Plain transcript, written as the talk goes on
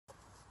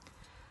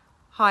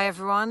Hi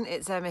everyone,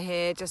 it's Emma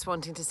here, just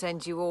wanting to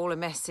send you all a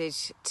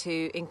message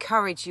to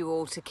encourage you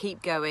all to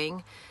keep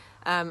going.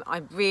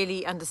 I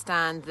really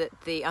understand that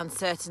the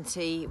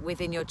uncertainty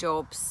within your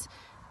jobs,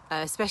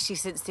 especially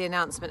since the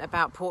announcement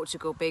about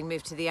Portugal being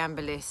moved to the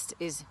amber list,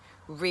 is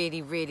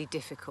really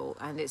difficult,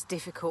 and it's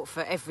difficult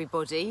for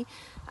everybody.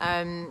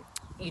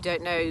 You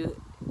don't know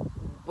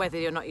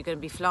whether or not you're going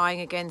to be flying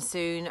again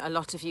soon. A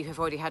lot of you have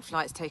already had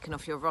flights taken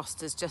off your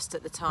rosters just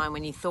at the time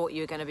when you thought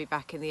you were going to be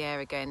back in the air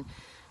again.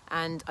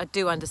 And I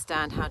do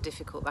understand how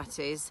difficult that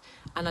is,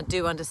 and I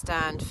do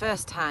understand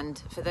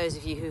firsthand, for those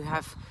of you who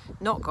have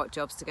not got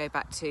jobs to go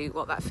back to,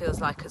 what that feels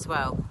like as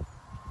well.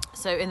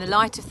 So in the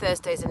light of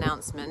Thursday's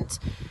announcement,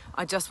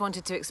 I just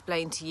wanted to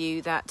explain to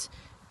you that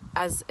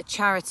as a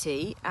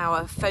charity,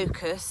 our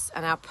focus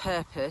and our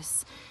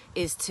purpose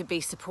is to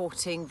be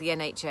supporting the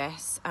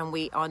NHS, and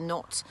we are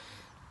not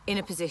in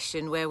a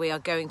position where we are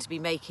going to be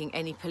making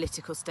any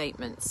political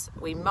statements.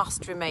 We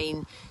must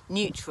remain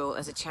neutral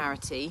as a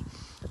charity.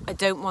 I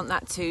don't want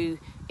that to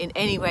in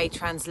any way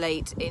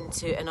translate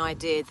into an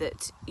idea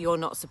that you're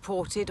not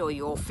supported or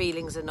your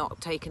feelings are not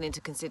taken into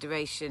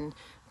consideration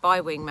by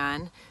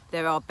Wingman.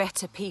 There are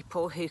better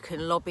people who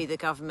can lobby the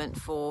government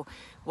for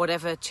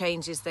whatever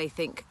changes they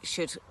think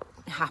should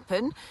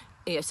happen,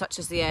 such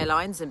as the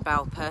airlines and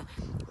BALPA.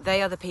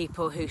 They are the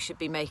people who should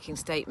be making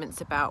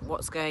statements about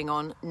what's going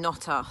on,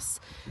 not us.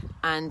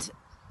 And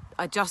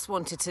I just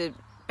wanted to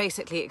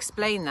basically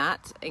explain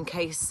that in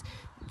case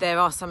there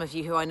are some of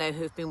you who I know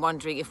who've been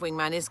wondering if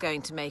Wingman is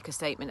going to make a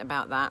statement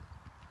about that.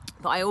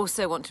 But I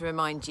also want to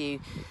remind you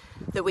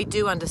that we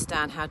do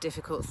understand how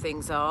difficult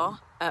things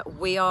are.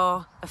 We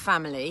are a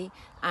family,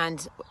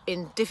 and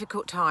in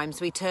difficult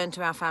times we turn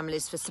to our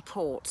families for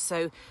support.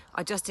 So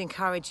I just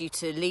encourage you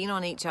to lean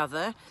on each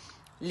other,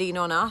 lean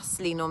on us,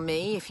 lean on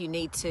me if you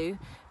need to.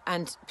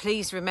 And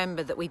please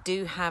remember that we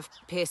do have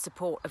peer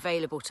support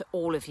available to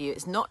all of you.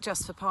 It's not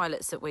just for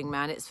pilots at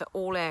Wingman, it's for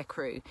all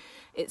aircrew.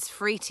 It's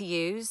free to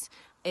use,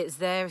 it's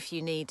there if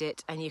you need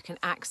it, and you can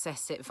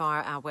access it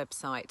via our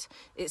website.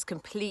 It's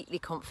completely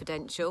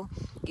confidential.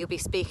 You'll be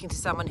speaking to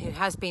someone who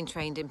has been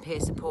trained in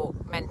peer support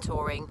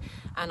mentoring,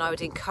 and I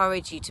would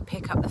encourage you to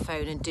pick up the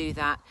phone and do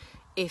that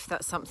if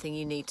that's something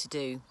you need to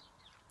do.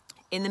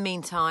 In the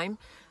meantime,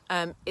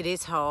 it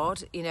is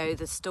hard.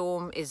 The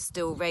storm is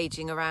still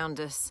raging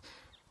around us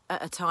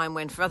at a time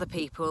when for other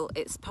people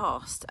it's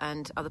past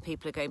and other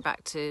people are going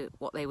back to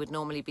what they would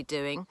normally be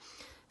doing.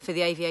 For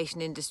the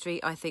aviation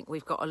industry, I think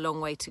we've got a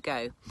long way to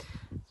go,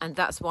 and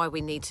that's why we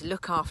need to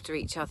look after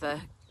each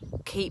other,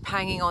 keep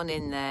hanging on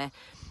in there,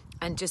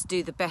 and just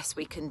do the best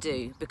we can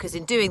do, because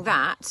in doing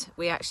that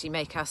we actually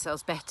make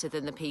ourselves better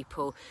than the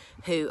people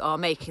who are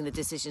making the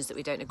decisions that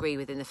we don't agree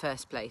with in the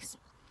first place.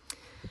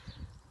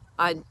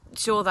 I'm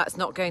sure that's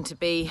not going to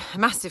be a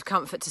massive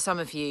comfort to some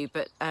of you,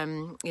 but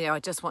I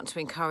just want to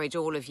encourage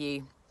all of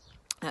you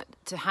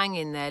to hang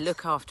in there,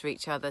 look after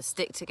each other,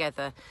 stick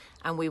together,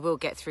 and we will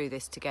get through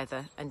this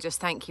together. And just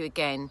thank you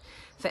again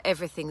for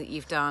everything that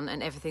you've done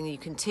and everything that you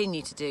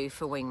continue to do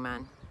for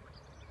Wingman.